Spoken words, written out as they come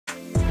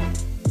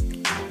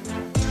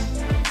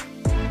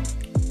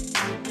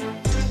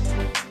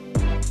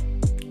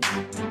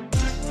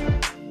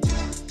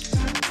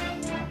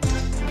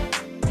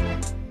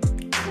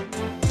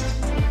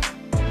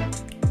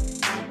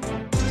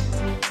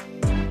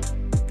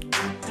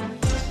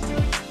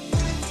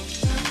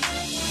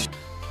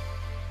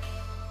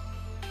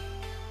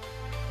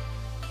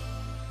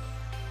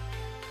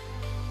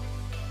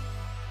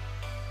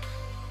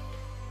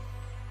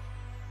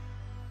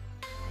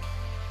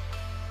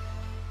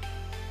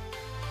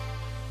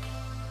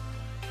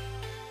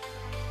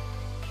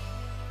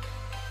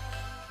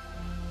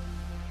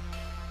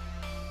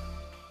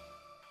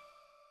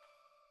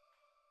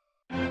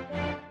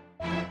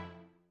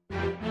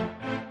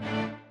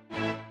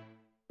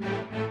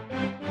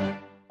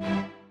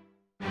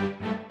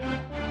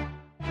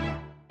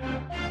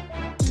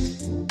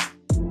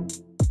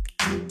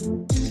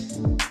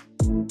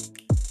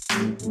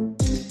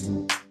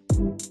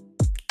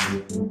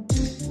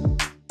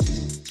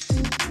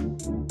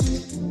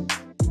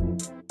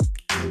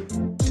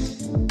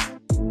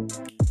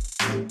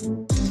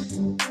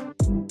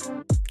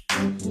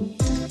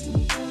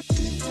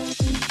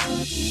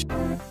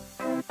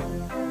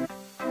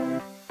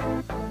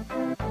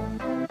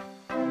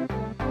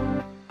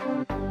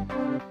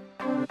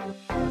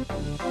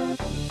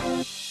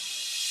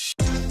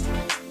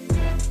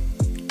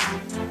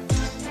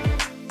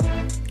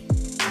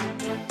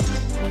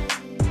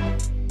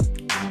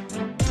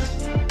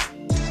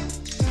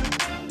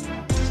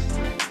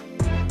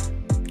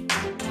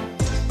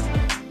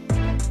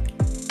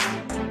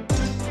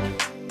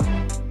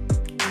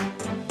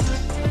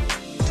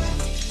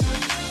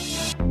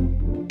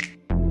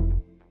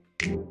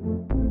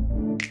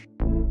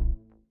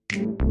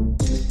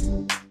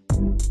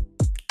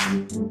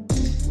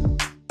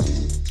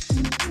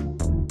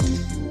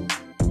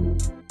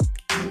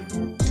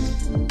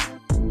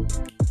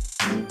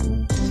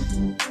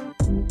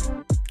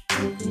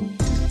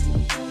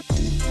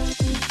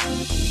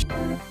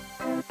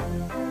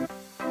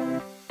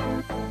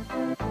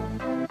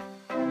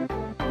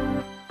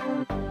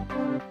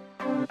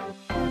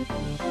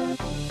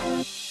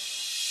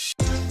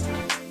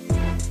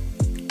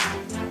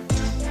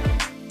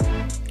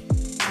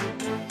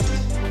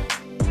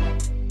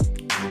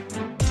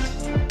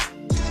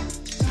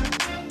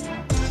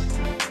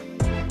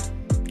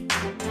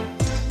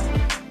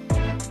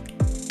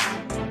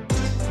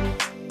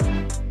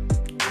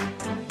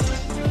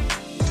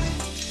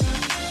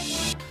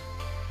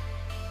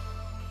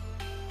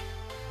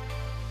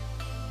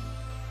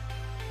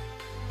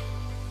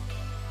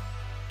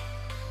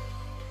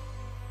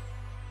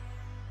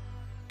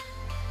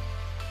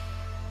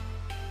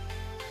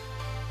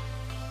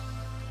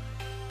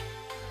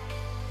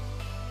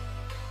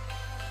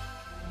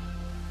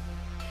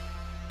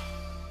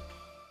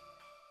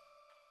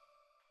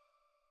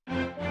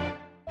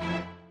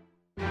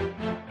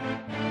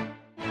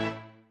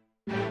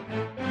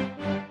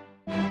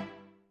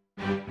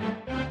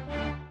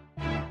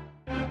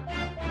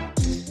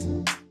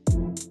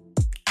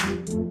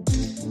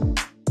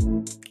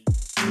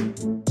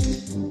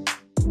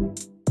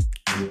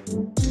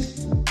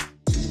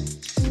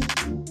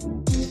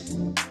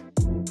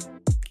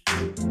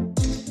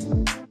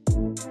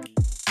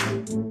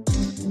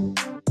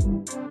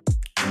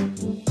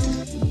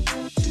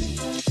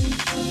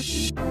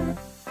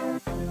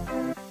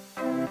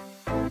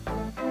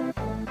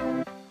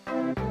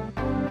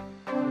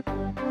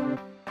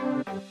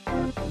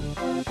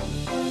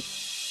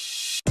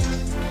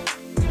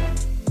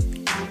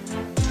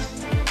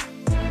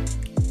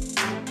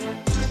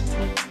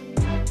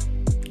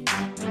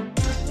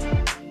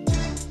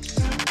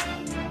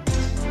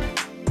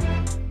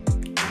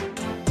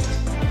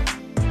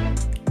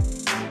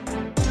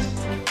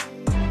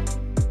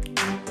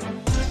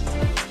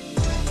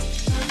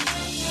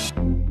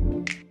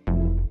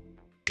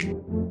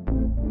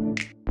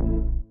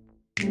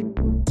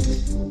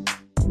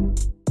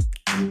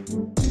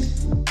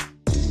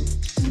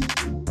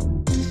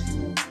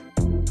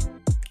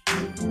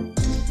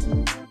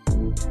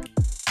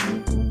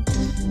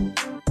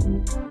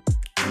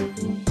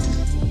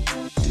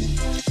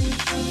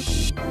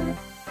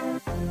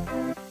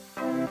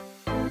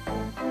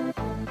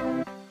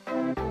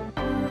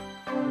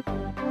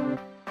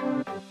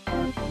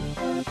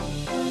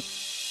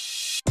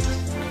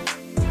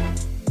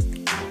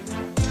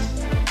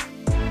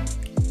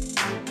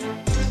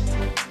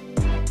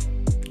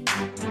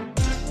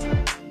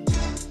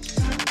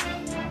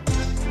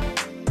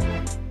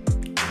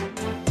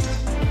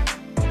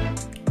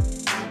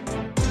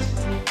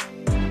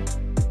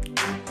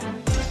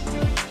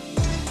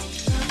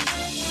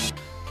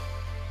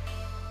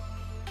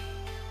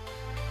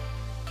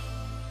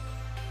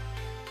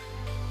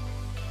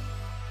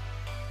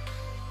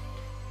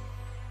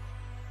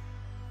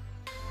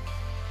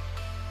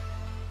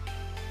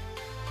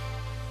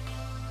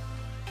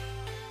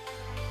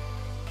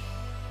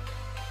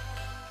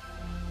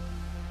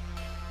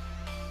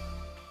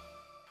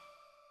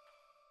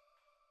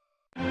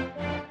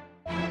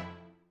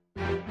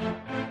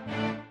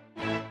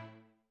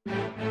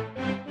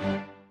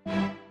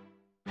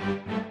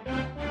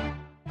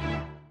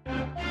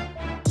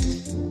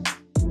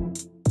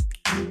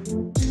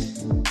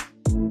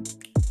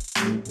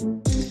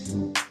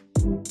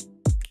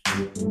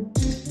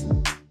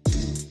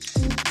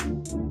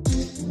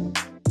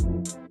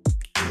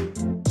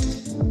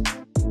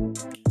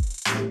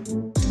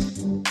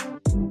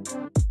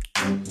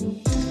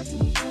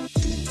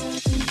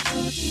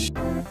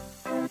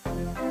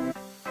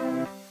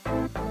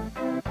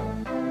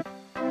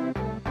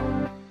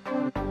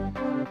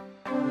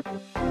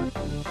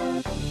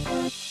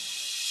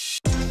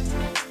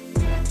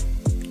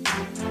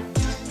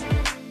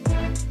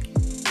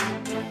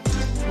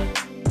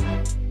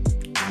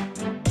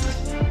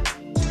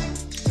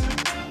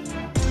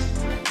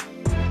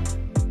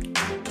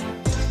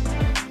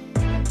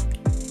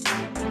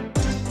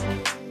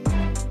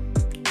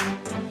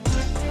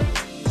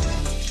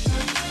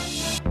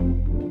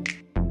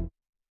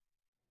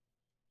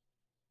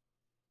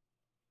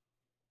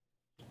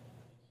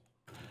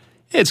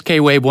It's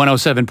K-Wave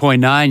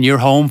 107.9, your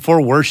home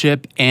for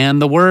worship and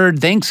the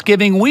Word.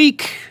 Thanksgiving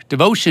week,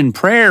 devotion,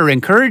 prayer,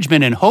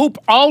 encouragement, and hope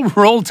all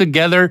rolled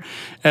together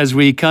as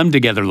we come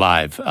together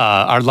live.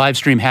 Our live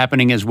stream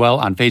happening as well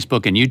on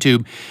Facebook and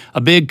YouTube.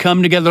 A big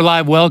come together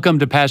live welcome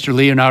to Pastor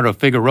Leonardo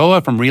Figueroa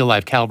from Real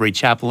Life Calvary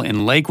Chapel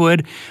in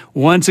Lakewood.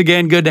 Once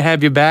again, good to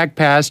have you back,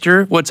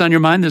 Pastor. What's on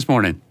your mind this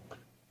morning?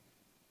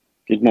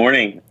 Good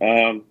morning.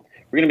 We're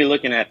going to be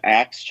looking at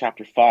Acts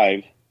chapter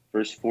 5,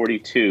 verse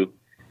 42.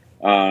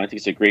 I think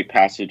it's a great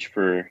passage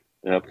for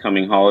the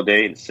upcoming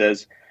holiday. It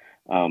says,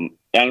 and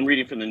I'm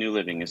reading from the New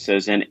Living. It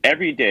says, "And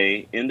every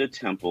day in the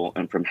temple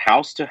and from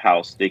house to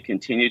house, they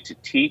continued to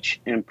teach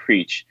and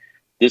preach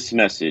this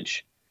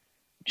message: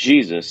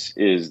 Jesus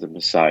is the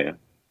Messiah."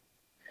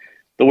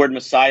 The word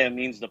Messiah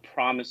means the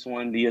promised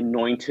one, the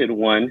anointed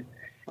one.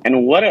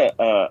 And what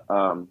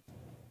a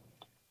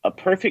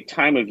perfect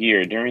time of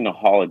year during the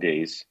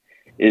holidays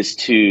is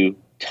to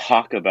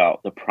talk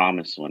about the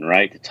promised one,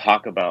 right? To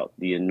talk about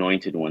the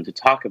anointed one, to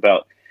talk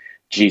about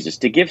Jesus,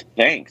 to give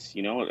thanks.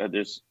 You know,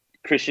 there's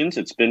Christians,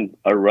 it's been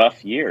a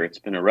rough year. It's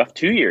been a rough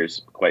 2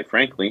 years, quite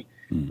frankly,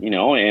 you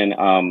know,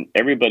 and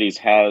everybody's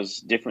has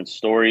different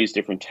stories,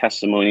 different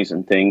testimonies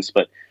and things.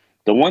 But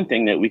the one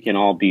thing that we can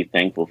all be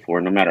thankful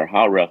for, no matter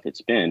how rough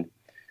it's been,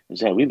 is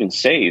that we've been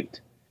saved.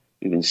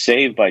 We've been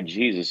saved by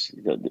Jesus.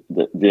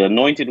 The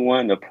anointed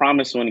one, the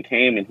promised one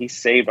came and he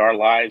saved our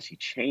lives. He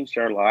changed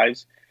our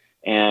lives.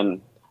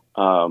 And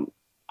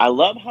I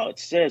love how it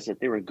says that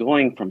they were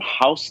going from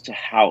house to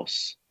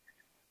house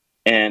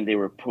and they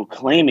were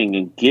proclaiming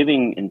and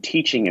giving and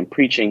teaching and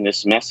preaching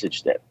this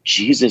message that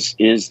Jesus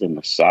is the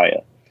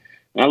Messiah.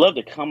 And I love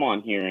to come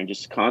on here and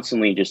just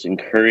constantly just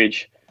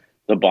encourage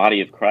the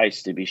body of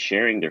Christ to be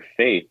sharing their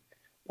faith,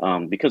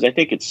 because I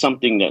think it's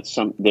something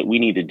that we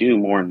need to do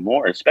more and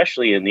more,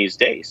 especially in these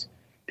days.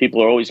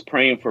 People are always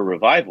praying for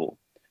revival,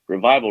 but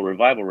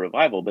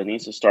it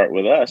needs to start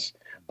with us.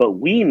 But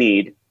we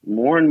need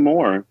more and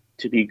more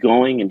to be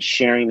going and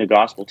sharing the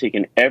gospel,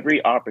 taking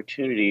every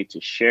opportunity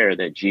to share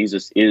that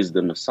Jesus is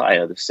the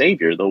Messiah, the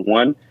Savior, the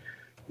one,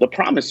 the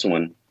promised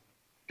one.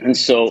 And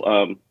so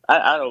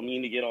I don't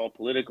mean to get all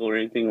political or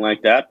anything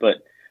like that, but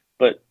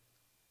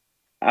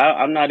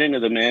I'm not into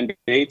the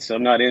mandates.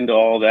 I'm not into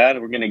all that.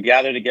 We're going to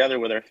gather together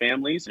with our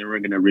families and we're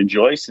going to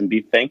rejoice and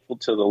be thankful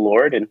to the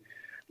Lord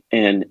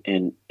and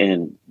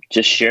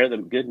just share the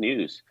good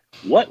news.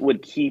 What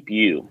would keep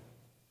you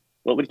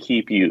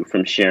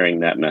from sharing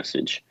that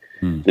message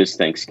this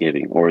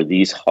Thanksgiving or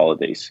these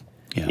holidays?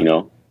 Yeah. You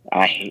know,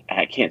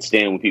 I can't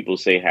stand when people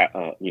say,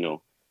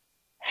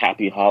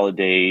 happy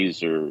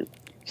holidays or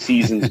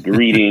season's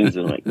greetings.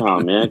 And like, no,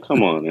 man,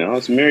 come on now.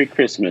 It's Merry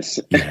Christmas.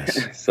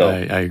 Yes, so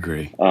I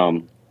agree.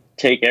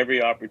 Take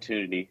every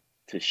opportunity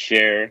to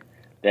share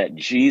that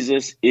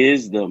Jesus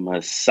is the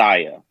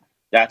Messiah.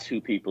 That's who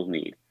people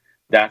need.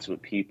 That's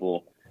what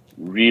people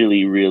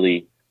really,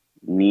 really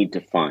need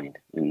to find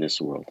in this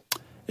world.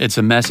 It's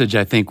a message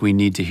I think we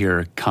need to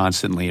hear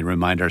constantly and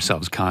remind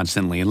ourselves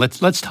constantly. And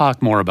let's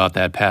talk more about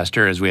that,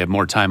 Pastor, as we have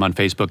more time on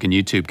Facebook and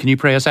YouTube. Can you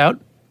pray us out?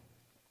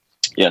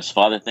 Yes,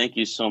 Father, thank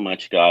you so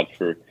much, God,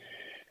 for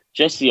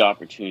just the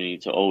opportunity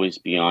to always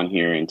be on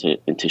here and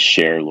to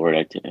share, Lord.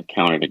 I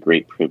count it a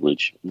great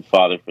privilege. And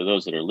Father, for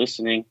those that are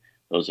listening,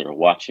 those that are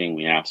watching,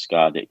 we ask,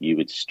 God, that you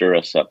would stir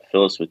us up,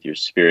 fill us with your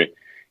Spirit,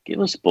 give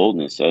us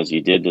boldness as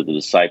you did to the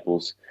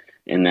disciples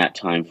in that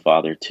time,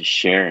 Father, to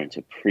share and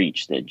to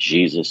preach that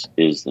Jesus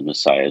is the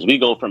Messiah. As we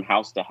go from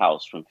house to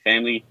house, from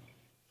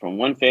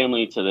one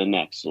family to the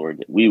next, Lord,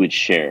 that we would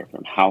share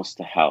from house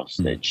to house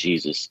that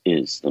Jesus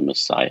is the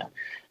Messiah.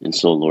 And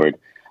so, Lord,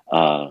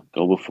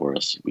 go before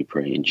us, we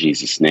pray in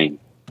Jesus' name.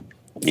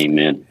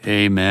 Amen.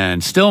 Amen.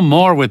 Still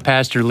more with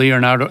Pastor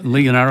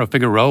Leonardo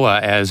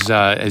Figueroa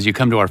as you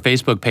come to our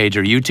Facebook page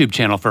or YouTube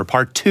channel for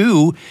part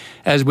 2,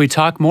 as we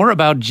talk more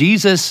about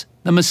Jesus,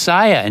 the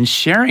Messiah, and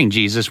sharing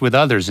Jesus with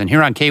others. And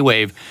here on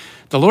K-Wave,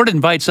 the Lord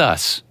invites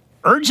us,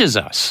 urges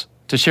us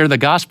to share the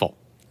gospel.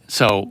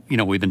 So, you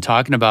know, we've been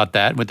talking about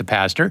that with the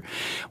pastor.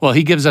 Well,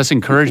 he gives us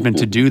encouragement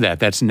to do that.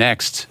 That's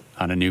next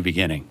on A New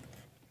Beginning.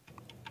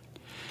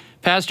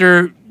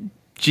 Pastor,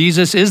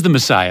 Jesus is the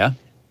Messiah.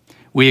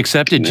 We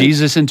accepted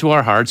Jesus into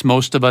our hearts.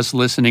 Most of us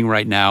listening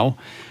right now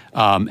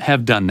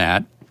have done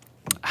that.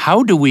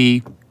 How do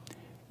we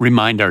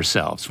remind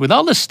ourselves? With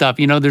all this stuff,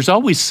 you know, there's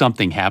always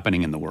something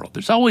happening in the world.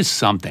 There's always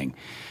something.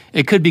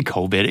 It could be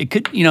COVID. It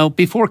could, you know,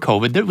 before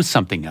COVID, there was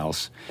something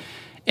else.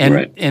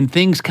 And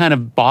things kind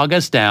of bog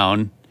us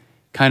down,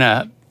 kind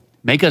of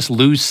make us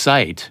lose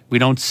sight. We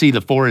don't see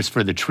the forest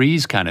for the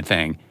trees kind of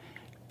thing.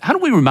 How do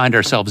we remind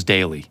ourselves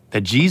daily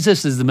that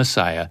Jesus is the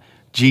Messiah,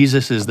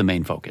 Jesus is the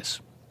main focus?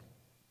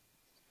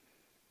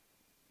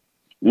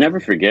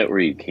 Never forget where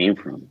you came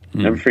from.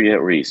 Never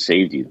forget where he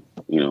saved you.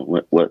 You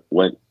know,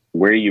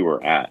 where you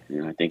were at.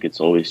 You know, I think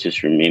it's always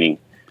just remaining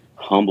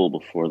humble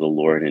before the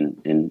Lord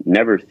and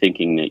never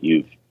thinking that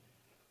you've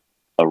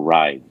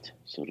arrived,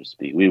 so to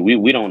speak.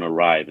 We don't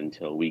arrive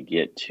until we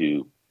get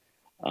to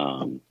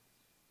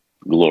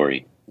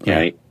glory,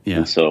 right? Yeah.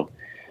 And so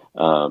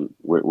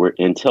we're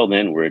until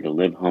then, we're to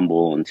live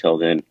humble. Until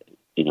then,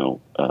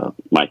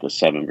 Micah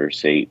 7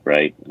 verse 8,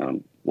 right?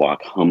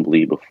 Walk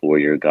humbly before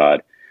your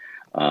God.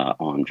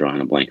 I'm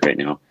drawing a blank right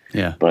now.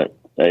 Yeah. But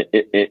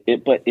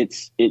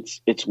it's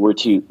we're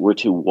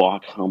to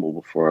walk humble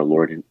before our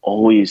Lord and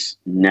always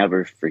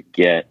never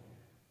forget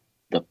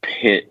the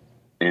pit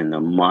and the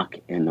muck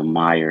and the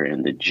mire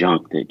and the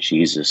junk that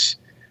Jesus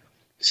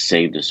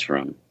saved us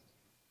from,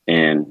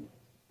 and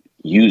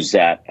use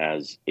that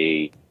as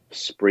a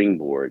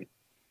springboard,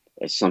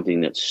 as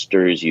something that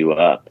stirs you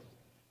up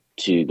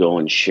to go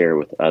and share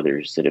with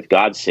others that if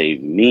God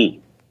saved me,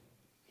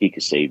 he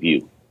could save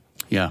you.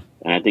 Yeah.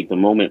 And I think the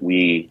moment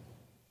we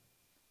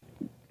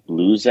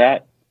lose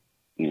that,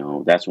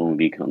 that's when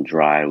we become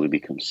dry, we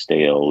become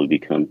stale, we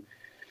become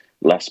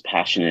less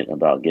passionate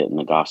about getting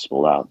the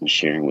gospel out and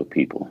sharing with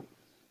people.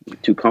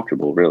 Too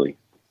comfortable, really.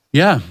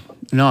 Yeah.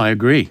 No, I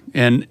agree.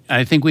 And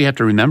I think we have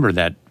to remember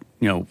that,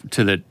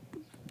 to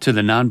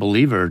the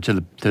non-believer,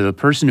 to the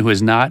person who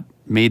has not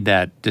made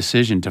that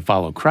decision to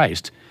follow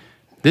Christ,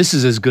 this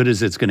is as good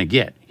as it's going to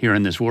get here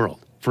in this world.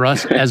 For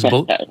us as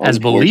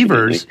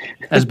believers,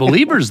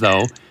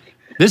 though,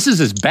 this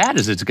is as bad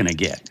as it's going to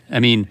get. I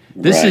mean,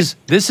 this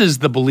is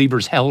the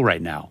believer's hell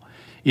right now,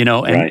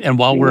 and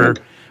while we're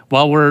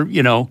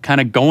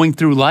kind of going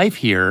through life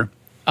here,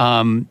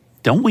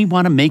 don't we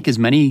want to make as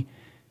many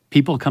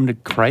people come to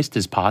Christ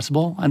as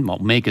possible? And well,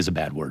 make is a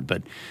bad word,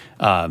 but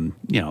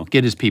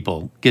get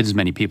as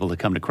many people to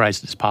come to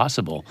Christ as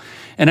possible.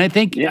 And I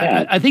think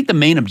I think the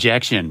main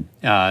objection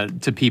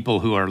to people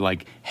who are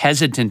like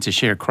hesitant to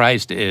share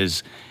Christ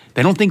is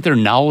they don't think they're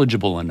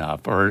knowledgeable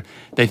enough, or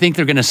they think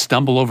they're going to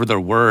stumble over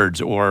their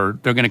words, or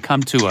they're going to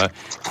come to a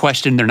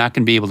question they're not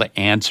going to be able to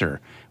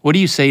answer. What do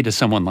you say to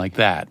someone like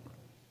that?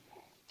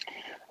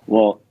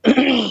 Well,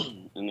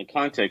 in the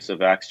context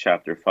of Acts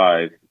chapter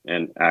 5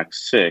 and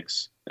Acts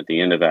 6, at the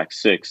end of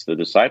Acts 6, the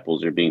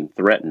disciples are being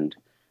threatened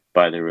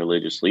by the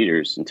religious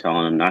leaders and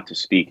telling them not to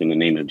speak in the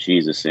name of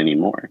Jesus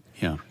anymore.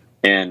 Yeah.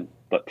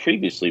 But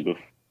previously,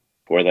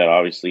 before that,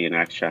 obviously in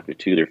Acts chapter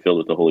 2, they're filled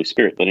with the Holy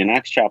Spirit. But in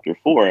Acts chapter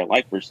 4,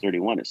 like verse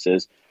 31, it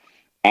says,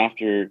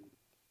 after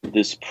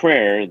this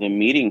prayer, the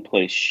meeting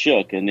place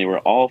shook, and they were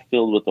all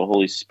filled with the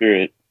Holy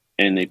Spirit,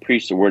 and they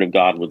preached the word of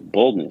God with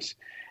boldness.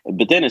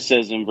 But then it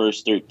says in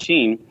verse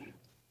 13,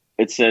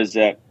 it says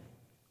that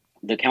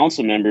the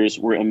council members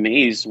were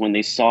amazed when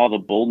they saw the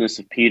boldness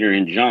of Peter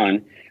and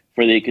John,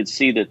 for they could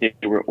see that they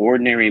were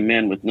ordinary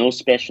men with no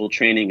special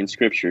training in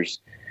scriptures,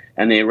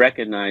 and they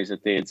recognized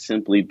that they had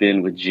simply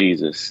been with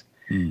Jesus.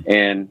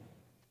 And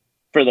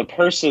for the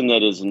person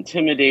that is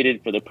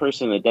intimidated, for the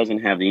person that doesn't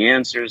have the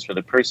answers, for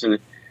the person,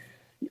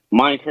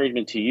 my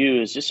encouragement to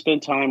you is just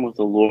spend time with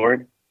the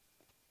Lord.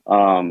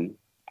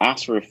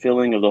 Ask for a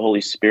filling of the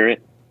Holy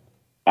Spirit.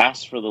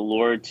 Ask for the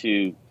Lord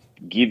to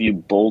give you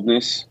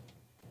boldness,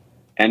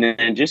 and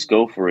then just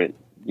go for it.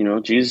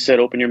 Jesus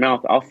said, open your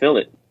mouth, I'll fill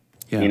it.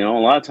 Yeah. A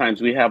lot of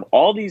times we have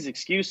all these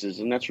excuses,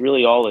 and that's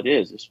really all it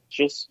is. It's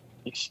just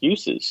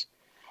excuses.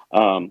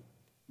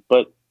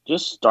 But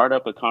just start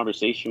up a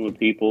conversation with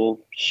people,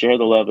 share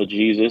the love of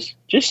Jesus.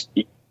 Just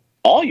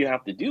all you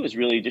have to do is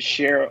really just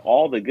share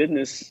all the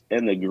goodness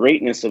and the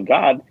greatness of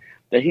God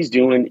that he's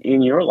doing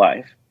in your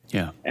life.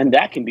 Yeah. And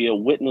that can be a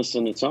witness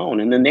in its own.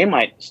 And then they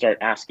might start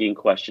asking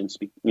questions,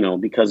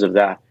 because of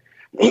that.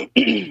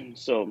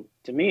 So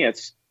to me,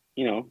 it's,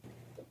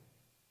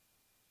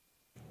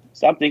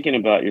 stop thinking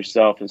about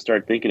yourself and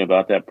start thinking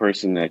about that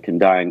person that can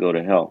die and go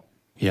to hell.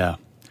 Yeah.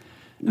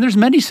 And there's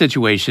many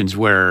situations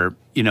where,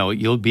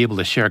 you'll be able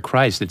to share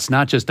Christ. It's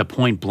not just a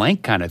point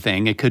blank kind of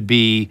thing. It could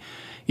be,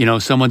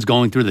 someone's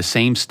going through the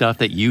same stuff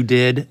that you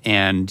did,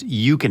 and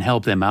you can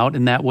help them out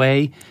in that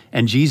way.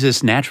 And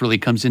Jesus naturally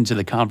comes into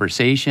the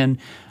conversation.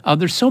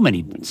 There's so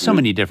many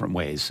different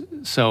ways.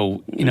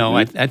 So,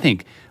 I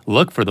think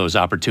look for those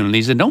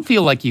opportunities, and don't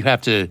feel like you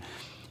have to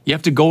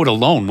go it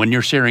alone when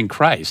you're sharing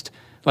Christ.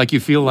 Like you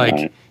feel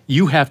like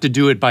you have to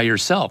do it by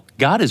yourself.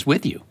 God is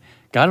with you.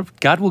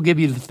 God will give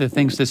you the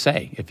things to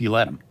say if you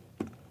let him.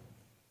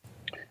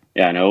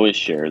 Yeah, and I always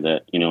share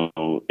that,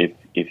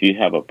 if you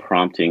have a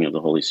prompting of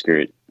the Holy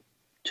Spirit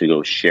to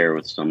go share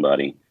with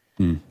somebody,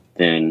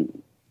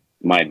 then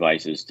my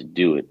advice is to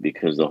do it,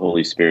 because the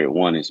Holy Spirit,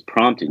 one, is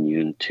prompting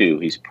you, and two,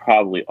 he's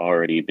probably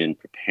already been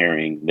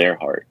preparing their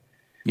heart.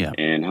 Yeah.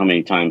 And how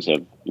many times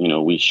have,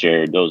 we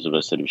shared, those of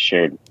us that have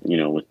shared,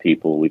 with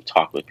people, we've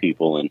talked with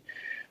people,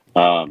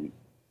 and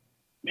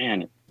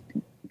man,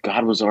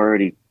 God was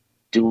already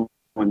doing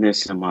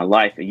this in my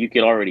life, and you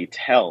could already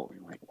tell,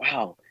 like,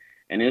 wow.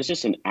 And it was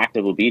just an act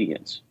of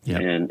obedience. Yeah.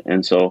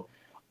 And so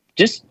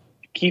just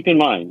keep in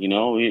mind,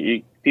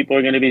 people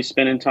are going to be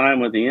spending time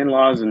with the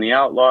in-laws and the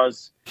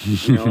outlaws,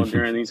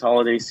 during these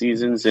holiday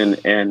seasons, and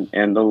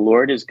the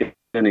Lord is going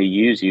to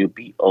use you.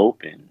 Be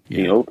open.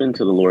 Yeah. Be open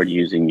to the Lord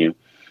using you,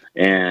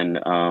 and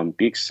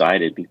be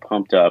excited, be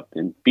pumped up,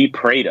 and be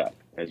prayed up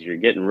as you're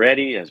getting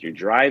ready, as you're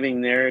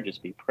driving there.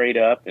 Just be prayed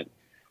up,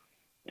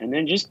 and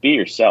then just be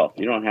yourself.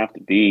 You don't have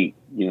to be,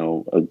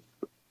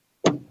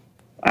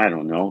 I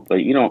don't know,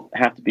 but you don't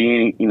have to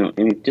be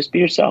any, just be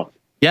yourself.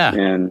 Yeah.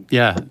 And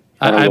yeah.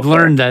 I've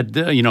learned that,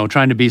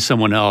 trying to be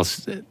someone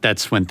else,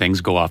 that's when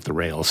things go off the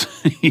rails.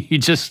 You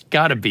just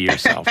got to be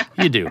yourself.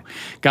 You do.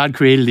 God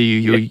created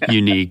you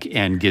unique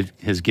and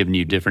has given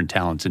you different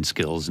talents and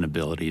skills and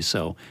abilities.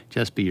 So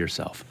just be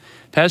yourself.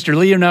 Pastor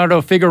Leonardo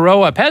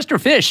Figueroa, Pastor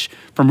Fish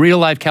from Real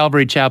Life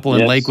Calvary Chapel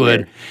in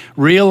Lakewood.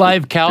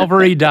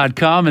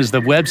 RealLifeCalvary.com is the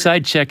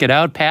website. Check it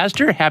out.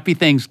 Pastor, happy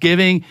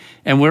Thanksgiving.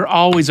 And we're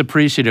always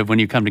appreciative when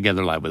you come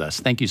together live with us.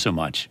 Thank you so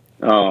much.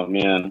 Oh,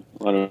 man,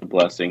 what a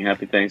blessing.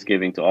 Happy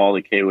Thanksgiving to all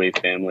the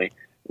KWVE family.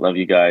 Love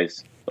you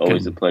guys.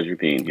 Always a pleasure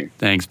being here.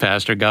 Thanks,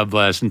 Pastor. God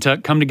bless. And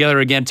come together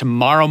again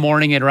tomorrow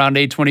morning at around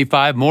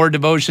 8:25. More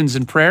devotions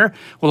and prayer.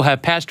 We'll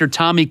have Pastor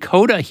Tommy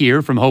Coda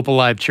here from Hope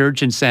Alive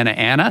Church in Santa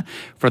Ana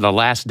for the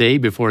last day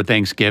before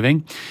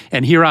Thanksgiving.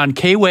 And here on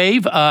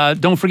K-Wave,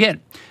 don't forget,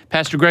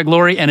 Pastor Greg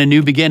Laurie and A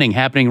New Beginning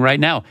happening right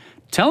now,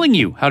 telling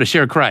you how to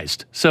share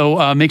Christ.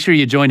 So make sure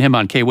you join him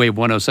on K-Wave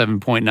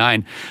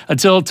 107.9.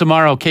 Until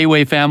tomorrow,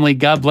 K-Wave family,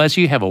 God bless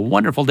you. Have a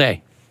wonderful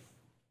day.